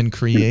we have been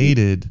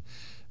created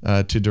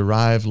to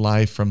derive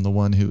life from the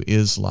one who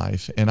is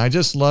life. And I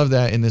just love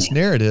that in this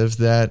narrative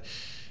that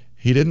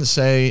he didn't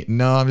say,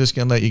 no, I'm just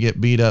going to let you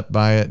get beat up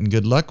by it and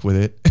good luck with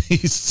it.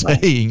 He's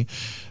saying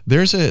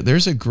there's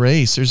a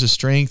grace, there's a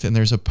strength, and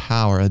there's a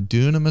power, a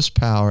dunamis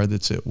power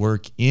that's at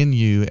work in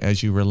you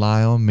as you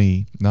rely on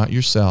me, not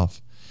yourself,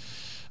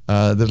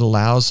 that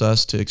allows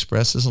us to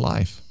express his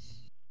life.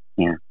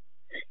 Yeah.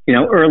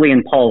 Early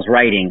in Paul's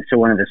writing, so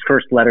one of his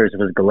first letters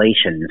was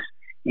Galatians,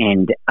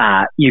 and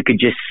you could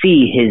just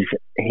see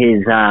his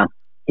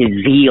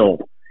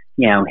zeal,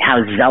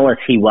 how zealous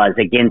he was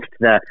against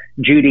the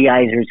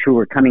Judaizers who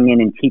were coming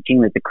in and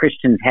teaching that the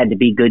Christians had to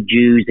be good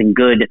Jews and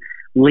good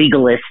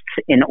legalists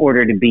in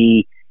order to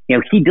be,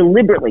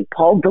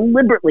 Paul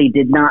deliberately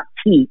did not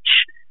teach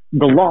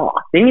the law.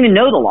 They didn't even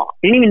know the law.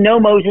 They didn't even know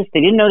Moses.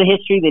 They didn't know the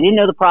history. They didn't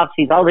know the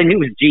prophecies. All they knew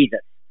was Jesus.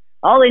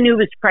 All they knew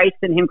was Christ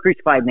and him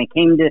crucified. And they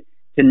came to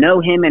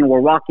know him and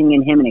were walking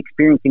in him and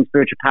experiencing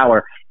spiritual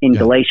power in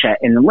Galatia.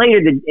 And then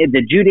later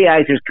the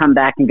Judaizers come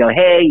back and go,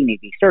 hey, you need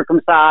to be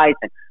circumcised.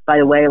 And by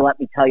the way, let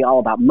me tell you all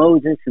about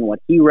Moses and what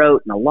he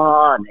wrote and the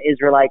law and the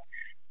Israelites.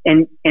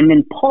 And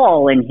then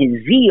Paul in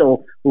his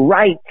zeal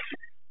writes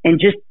and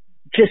just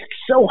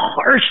so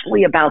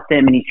harshly about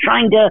them, and he's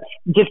trying to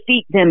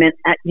defeat them, and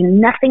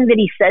nothing that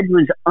he said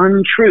was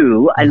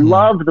untrue. I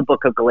love the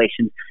book of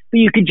Galatians, but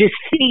you could just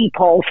see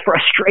Paul's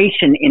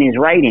frustration in his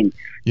writing.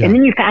 And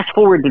then you fast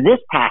forward to this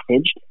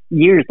passage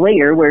years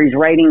later where he's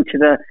writing to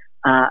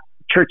the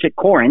church at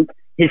Corinth,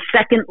 his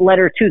second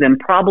letter to them,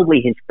 probably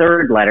his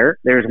third letter.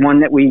 There's one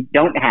that we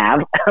don't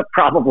have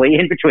probably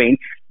in between,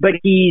 but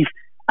he's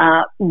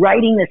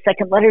writing the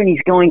second letter and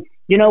he's going,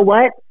 you know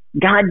what?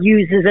 God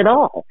uses it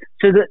all.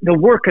 So the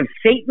work of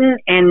Satan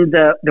and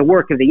the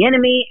work of the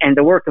enemy and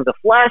the work of the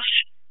flesh,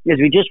 as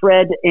we just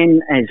read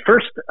in his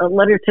first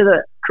letter to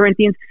the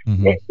Corinthians,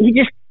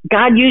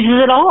 God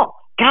uses it all.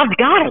 God's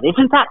got it.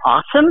 Isn't that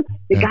awesome?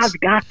 That God's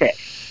got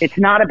this. It's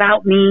not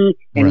about me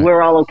and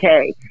we're all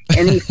okay.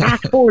 And he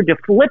fast forward to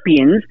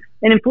Philippians,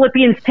 and in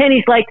Philippians 10,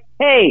 he's like,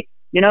 hey,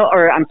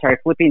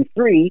 Philippians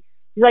 3,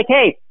 he's like,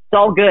 hey, it's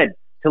all good.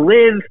 To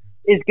live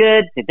is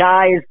good. To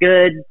die is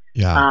good.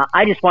 Yeah.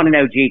 I just want to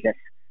know Jesus.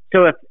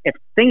 So if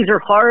things are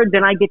hard,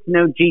 then I get to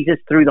know Jesus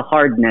through the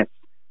hardness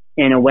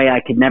in a way I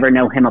could never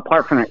know him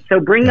apart from it. So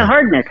bring the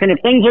hardness. And if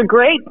things are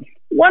great,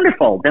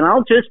 wonderful. Then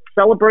I'll just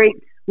celebrate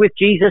with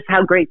Jesus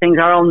how great things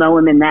are. I'll know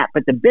him in that.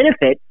 But the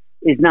benefit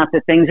is not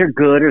that things are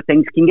good or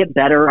things can get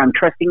better. I'm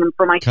trusting him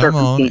for my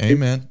circumstances,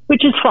 amen.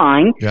 Which is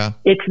fine. Yeah.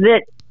 It's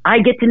that I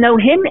get to know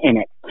him in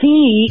it.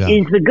 He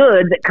is the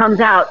good that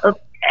comes out of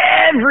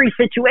every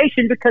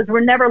situation because we're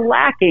never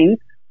lacking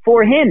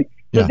for him.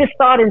 So this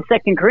thought in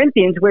 2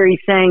 Corinthians where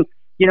he's saying,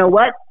 you know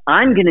what?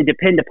 I'm going to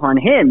depend upon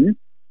him.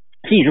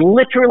 He's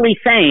literally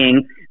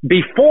saying,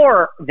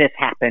 before this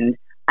happened,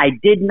 I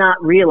did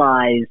not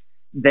realize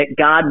that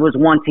God was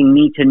wanting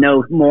me to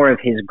know more of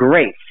his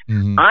grace.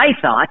 Mm-hmm. I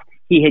thought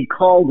he had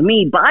called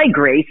me by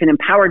grace and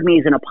empowered me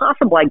as an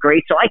apostle by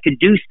grace so I could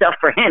do stuff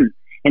for him.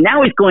 And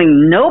now he's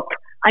going, nope,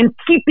 I'm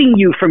keeping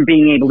you from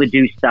being able to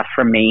do stuff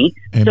for me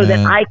so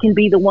that I can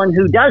be the one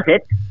who does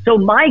it. So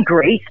my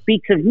grace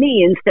speaks of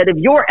me instead of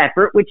your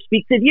effort, which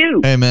speaks of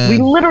you. Amen. We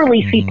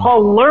literally see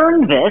Paul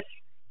learn this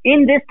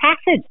in this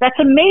passage. That's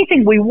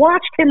amazing. We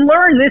watched him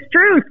learn this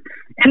truth.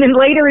 And then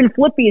later in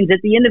Philippians, at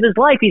the end of his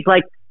life, he's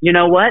like, you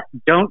know what?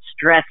 Don't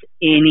stress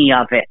any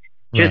of it.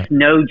 Just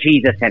know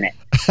Jesus in it.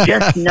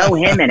 Just know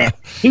him in it.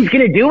 He's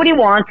going to do what he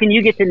wants, and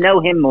you get to know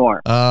him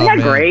more. Isn't that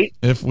great?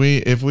 If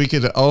we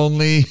could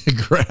only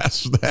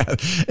grasp that,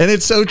 and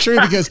it's so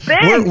true because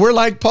we're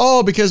like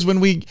Paul, because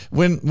when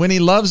he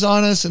loves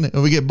on us and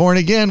we get born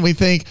again, we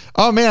think,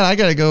 oh man, I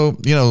got to go,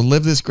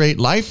 live this great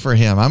life for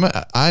him.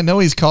 I know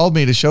he's called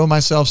me to show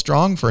myself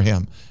strong for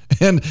him.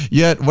 And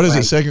yet, what is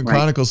it? 2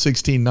 Chronicles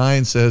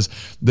 16:9 says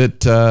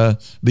that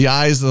the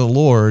eyes of the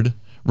Lord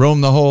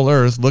roam the whole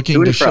earth,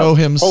 looking to show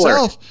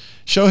himself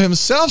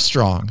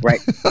strong,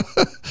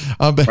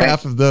 on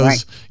behalf of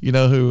those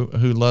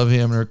who love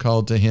him and are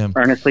called to him.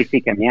 Earnestly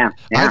seek him. Yeah.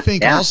 I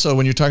think also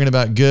when you're talking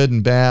about good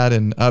and bad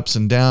and ups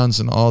and downs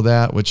and all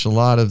that, which a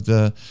lot of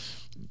the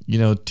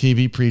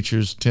TV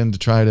preachers tend to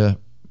try to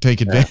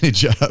take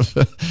advantage of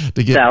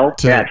to get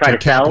to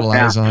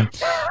capitalize on.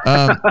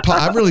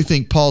 I really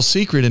think Paul's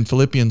secret in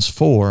Philippians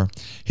 4,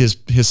 his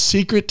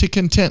secret to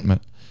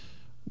contentment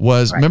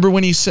was, remember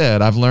when he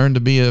said, I've learned to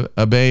be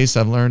a base,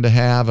 I've learned to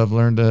have, I've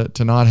learned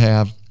to not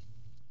have,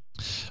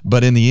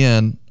 but in the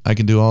end, I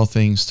can do all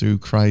things through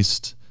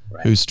Christ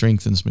who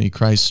strengthens me.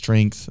 Christ's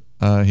strength,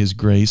 his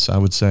grace, I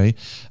would say,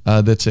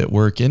 that's at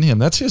work in him.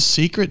 That's his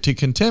secret to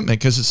contentment,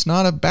 because it's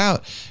not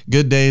about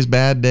good days,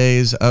 bad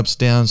days, ups,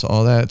 downs,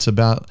 all that. It's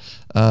about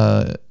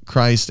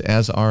Christ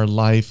as our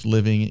life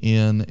living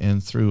in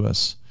and through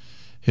us.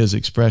 His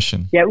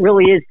expression. Yeah, it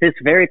really is this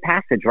very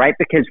passage, right?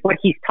 Because what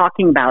he's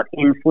talking about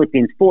in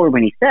Philippians 4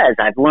 when he says,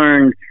 I've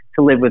learned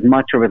to live with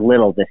much or with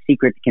little, the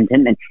secret to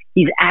contentment,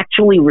 he's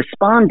actually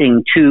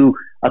responding to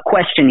a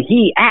question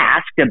he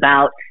asked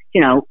about,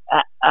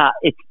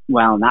 it's,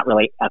 well, not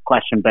really a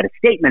question, but a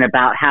statement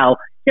about how,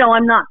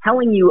 I'm not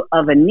telling you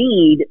of a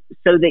need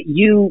so that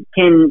you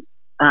can,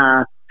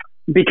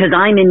 because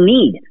I'm in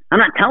need. I'm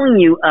not telling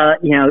you,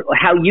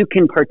 how you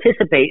can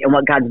participate in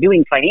what God's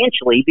doing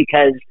financially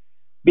because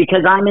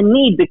I'm in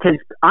need, because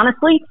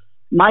honestly,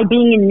 my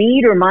being in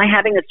need or my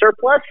having a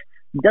surplus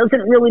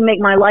doesn't really make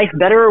my life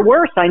better or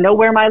worse. I know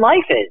where my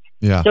life is.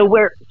 Yeah. So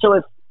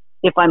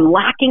if I'm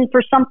lacking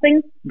for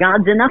something,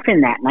 God's enough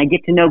in that. And I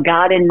get to know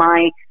God in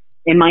my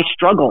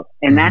struggle.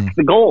 And that's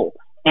the goal.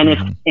 And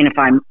if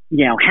I'm,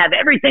 have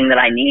everything that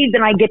I need,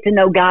 then I get to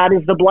know God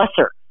as the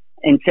blesser.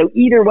 And so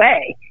either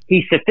way,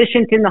 he's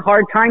sufficient in the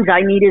hard times.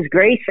 I need his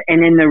grace.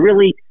 And in the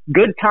really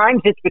good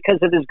times, it's because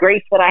of his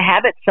grace that I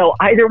have it. So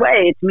either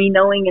way, it's me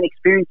knowing and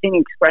experiencing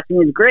and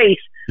expressing his grace.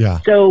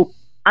 Yeah. So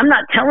I'm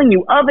not telling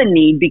you of a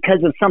need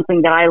because of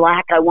something that I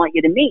lack I want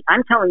you to meet.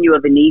 I'm telling you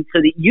of a need so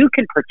that you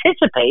can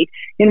participate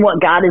in what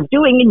God is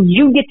doing and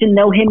you get to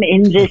know him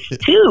in this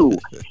too.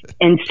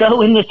 And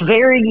so in this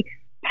very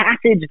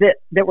passage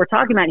that we're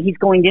talking about, he's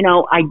going,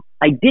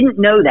 I didn't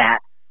know that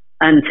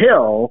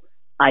until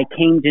I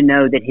came to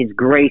know that his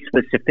grace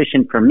was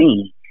sufficient for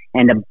me.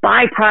 And a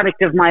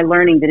byproduct of my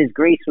learning that his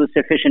grace was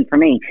sufficient for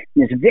me.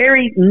 In this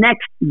very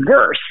next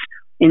verse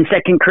in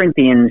 2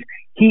 Corinthians,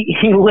 he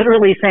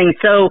literally saying,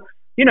 so,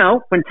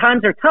 when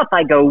times are tough,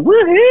 I go,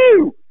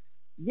 woohoo,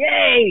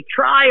 yay,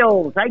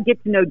 trials. I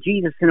get to know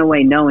Jesus in a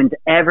way no one's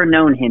ever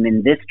known him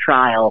in this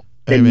trial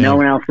that no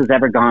one else has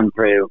ever gone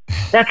through.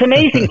 That's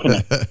amazing to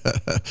me.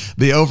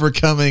 The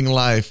overcoming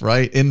life,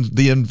 right? In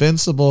the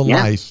invincible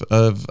life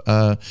of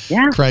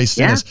Christ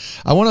in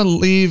us. I want to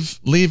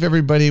leave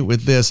everybody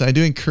with this. I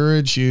do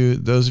encourage you,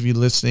 those of you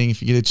listening,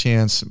 if you get a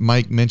chance,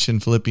 Mike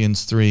mentioned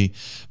Philippians 3,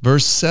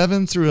 verse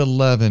 7 through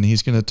 11.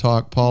 He's going to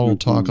talk, Paul will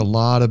talk a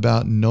lot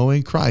about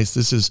knowing Christ.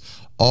 This is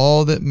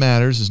All that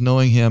matters is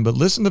knowing him. But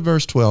listen to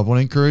verse 12. I want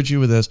to encourage you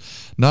with this.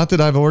 Not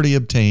that I've already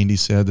obtained, he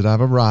said, that I've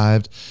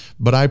arrived,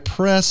 but I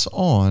press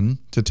on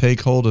to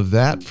take hold of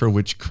that for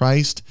which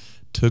Christ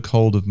took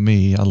hold of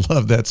me. I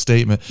love that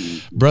statement.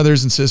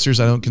 Brothers and sisters,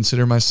 I don't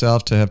consider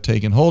myself to have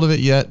taken hold of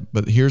it yet,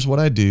 but here's what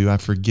I do. I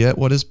forget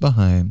what is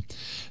behind,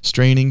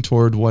 straining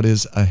toward what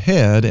is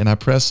ahead, and I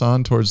press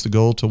on towards the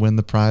goal to win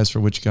the prize for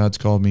which God's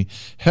called me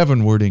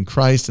heavenward in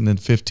Christ. And then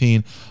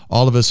 15,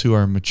 all of us who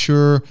are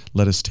mature,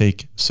 let us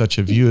take such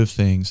a view of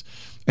things.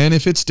 And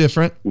if it's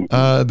different,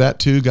 that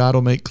too God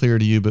will make clear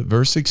to you. But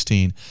verse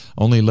 16,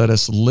 only let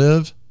us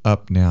live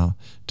up now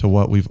to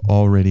what we've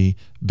already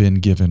been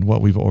given,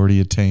 what we've already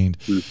attained.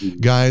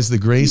 Guys, the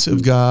grace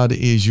of God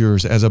is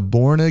yours. As a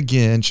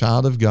born-again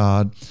child of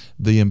God,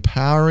 the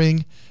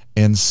empowering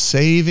and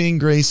saving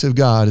grace of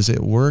God is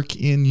at work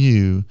in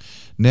you.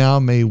 Now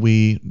may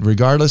we,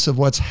 regardless of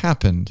what's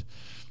happened,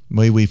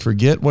 may we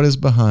forget what is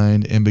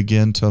behind and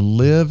begin to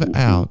live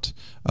out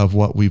of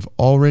what we've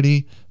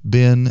already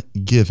been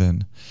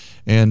given.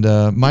 And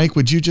Mike,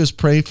 would you just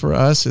pray for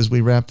us as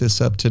we wrap this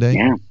up today?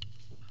 Yeah,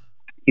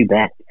 you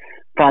bet.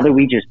 Father,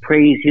 we just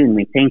praise you and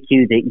we thank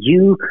you that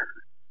you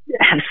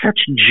have such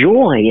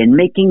joy in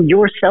making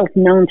yourself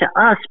known to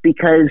us,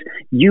 because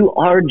you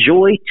are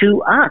joy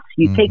to us.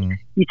 You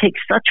take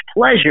such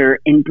pleasure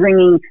in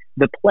bringing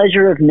the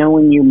pleasure of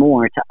knowing you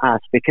more to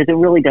us, because it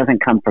really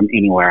doesn't come from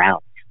anywhere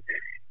else.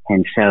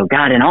 And so,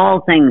 God, in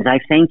all things, I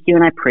thank you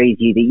and I praise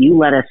you that you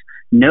let us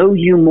know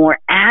you more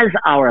as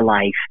our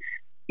life,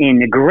 in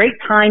the great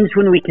times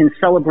when we can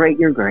celebrate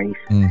your grace,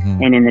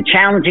 and in the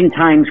challenging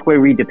times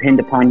where we depend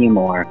upon you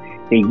more,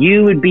 that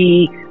you would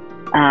be,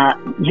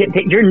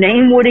 that your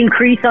name would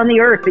increase on the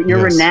earth, that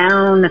your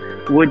renown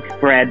would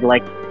spread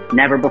like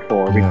never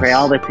before. We pray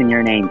all this in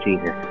your name,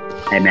 Jesus.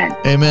 Amen.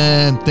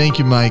 Amen. Thank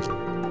you, Mike.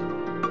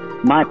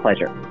 My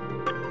pleasure.